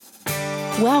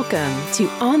Welcome to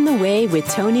On the Way with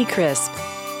Tony Crisp.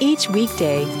 Each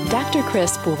weekday, Dr.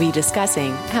 Crisp will be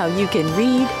discussing how you can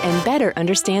read and better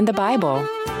understand the Bible.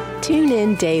 Tune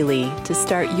in daily to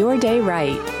start your day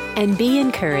right and be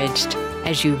encouraged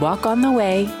as you walk on the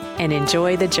way and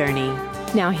enjoy the journey.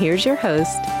 Now here's your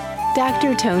host,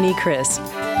 Dr. Tony Crisp.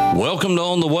 Welcome to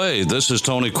On the Way. This is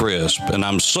Tony Crisp, and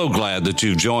I'm so glad that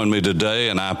you've joined me today,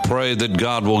 and I pray that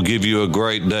God will give you a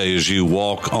great day as you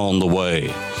walk on the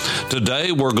way.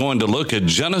 Today, we're going to look at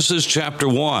Genesis chapter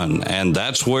 1, and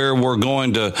that's where we're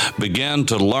going to begin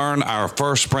to learn our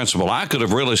first principle. I could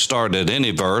have really started at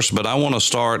any verse, but I want to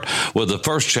start with the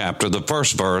first chapter, the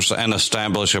first verse, and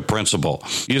establish a principle.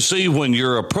 You see, when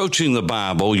you're approaching the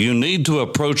Bible, you need to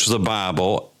approach the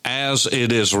Bible as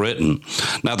it is written.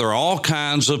 Now, there are all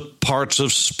kinds of parts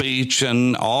of speech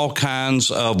and all kinds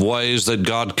of ways that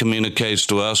God communicates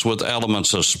to us with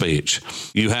elements of speech.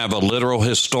 You have a literal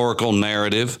historical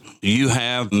narrative. You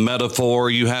have metaphor.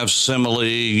 You have simile.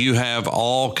 You have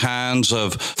all kinds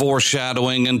of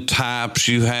foreshadowing and types.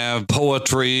 You have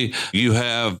poetry. You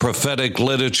have prophetic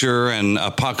literature and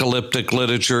apocalyptic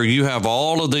literature. You have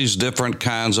all of these different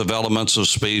kinds of elements of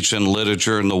speech and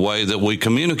literature in the way that we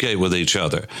communicate with each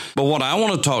other. But what I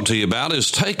want to talk to you about is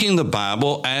taking the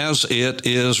Bible as it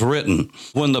is written.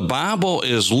 When the Bible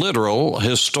is literal,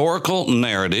 historical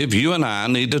narrative, you and I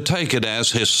need to take it as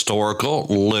historical,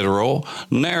 literal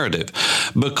narrative.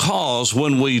 Because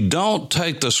when we don't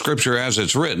take the Scripture as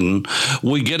it's written,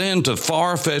 we get into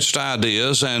far-fetched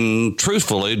ideas and,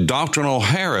 truthfully, doctrinal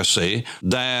heresy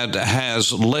that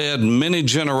has led many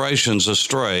generations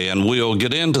astray. And we'll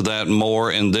get into that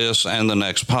more in this and the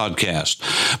next podcast.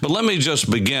 But let me just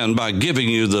begin by giving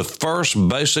you the first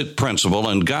basic principle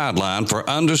and guideline for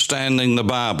understanding the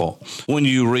Bible. When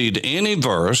you read any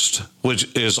verse,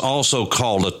 which is also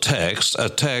called a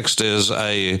text is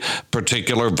a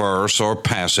particular verse or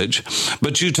passage,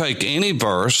 but you take any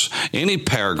verse, any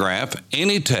paragraph,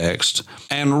 any text,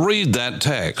 and read that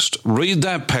text, read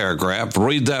that paragraph,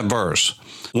 read that verse.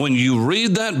 When you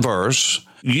read that verse,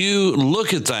 you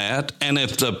look at that, and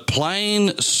if the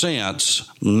plain sense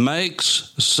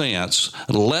makes sense,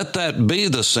 let that be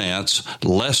the sense,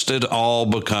 lest it all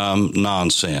become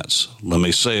nonsense. Let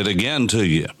me say it again to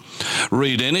you.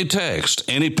 Read any text,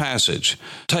 any passage.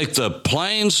 Take the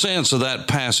plain sense of that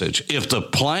passage. If the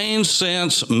plain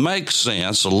sense makes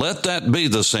sense, let that be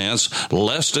the sense,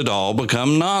 lest it all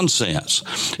become nonsense.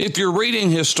 If you're reading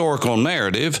historical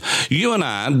narrative, you and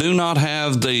I do not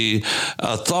have the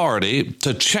authority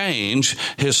to change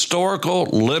historical,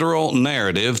 literal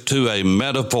narrative to a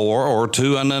metaphor or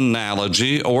to an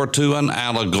analogy or to an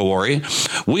allegory.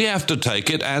 We have to take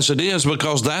it as it is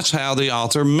because that's how the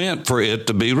author meant for it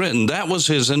to be written. That was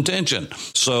his intention.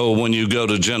 So when you go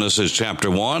to Genesis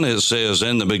chapter 1, it says,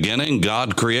 "In the beginning,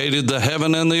 God created the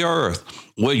heaven and the earth."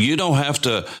 Well, you don't have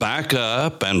to back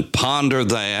up and ponder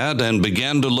that and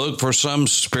begin to look for some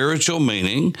spiritual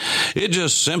meaning. It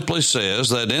just simply says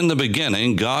that in the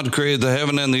beginning, God created the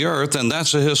heaven and the earth, and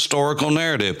that's a historical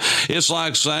narrative. It's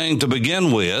like saying, to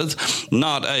begin with,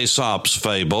 not Aesop's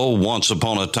fable, once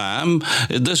upon a time.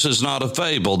 This is not a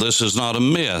fable. This is not a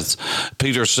myth.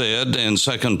 Peter said in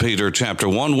 2 Peter chapter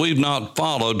 1, we've not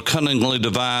followed cunningly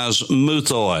devised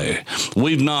mythoi.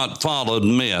 We've not followed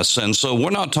myths. And so we're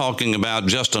not talking about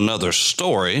just another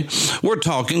story. We're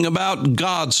talking about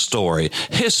God's story,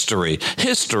 history.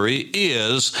 History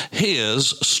is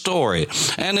his story,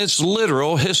 and it's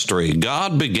literal history.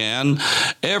 God began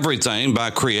everything by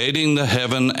creating the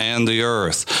heaven and the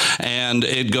earth, and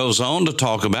it goes on to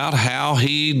talk about how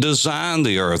he designed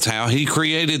the earth, how he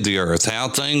created the earth, how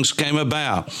things came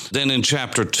about. Then in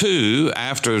chapter 2,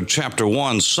 after chapter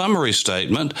 1's summary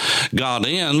statement, God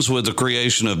ends with the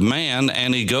creation of man,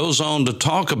 and he goes on to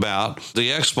talk about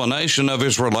the explanation of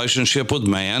his relationship with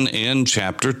man in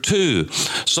chapter 2.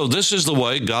 So this is the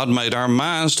way God made our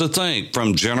minds to think,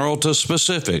 from general to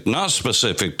specific, not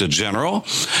specific to general.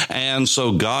 And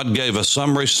so God gave a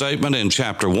summary statement in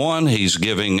chapter 1. He's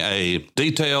giving a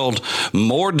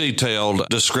more detailed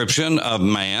description of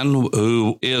man,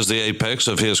 who is the apex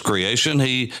of his creation.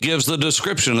 He gives the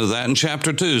description of that in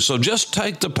chapter 2. So just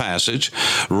take the passage,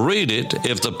 read it.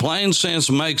 If the plain sense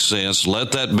makes sense,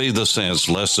 let that be the sense,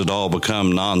 lest it all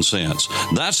become nonsense.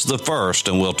 That's the first,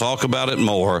 and we'll talk about it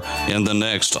more in the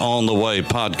next On the Way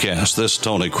podcast. This is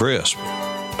Tony Crisp.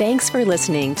 Thanks for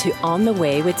listening to On the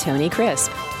Way with Tony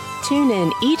Crisp. Tune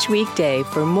in each weekday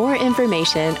for more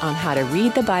information on how to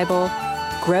read the Bible,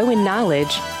 grow in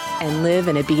knowledge, and live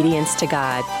in obedience to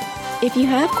God. If you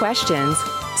have questions,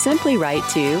 simply write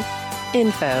to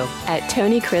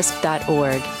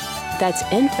info@tonycrisp.org. That's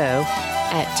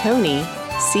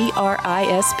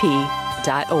info@tonycrisp.org.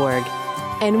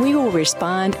 and we will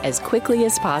respond as quickly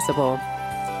as possible.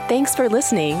 Thanks for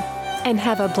listening, and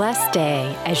have a blessed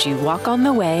day as you walk on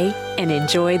the way and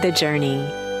enjoy the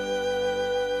journey.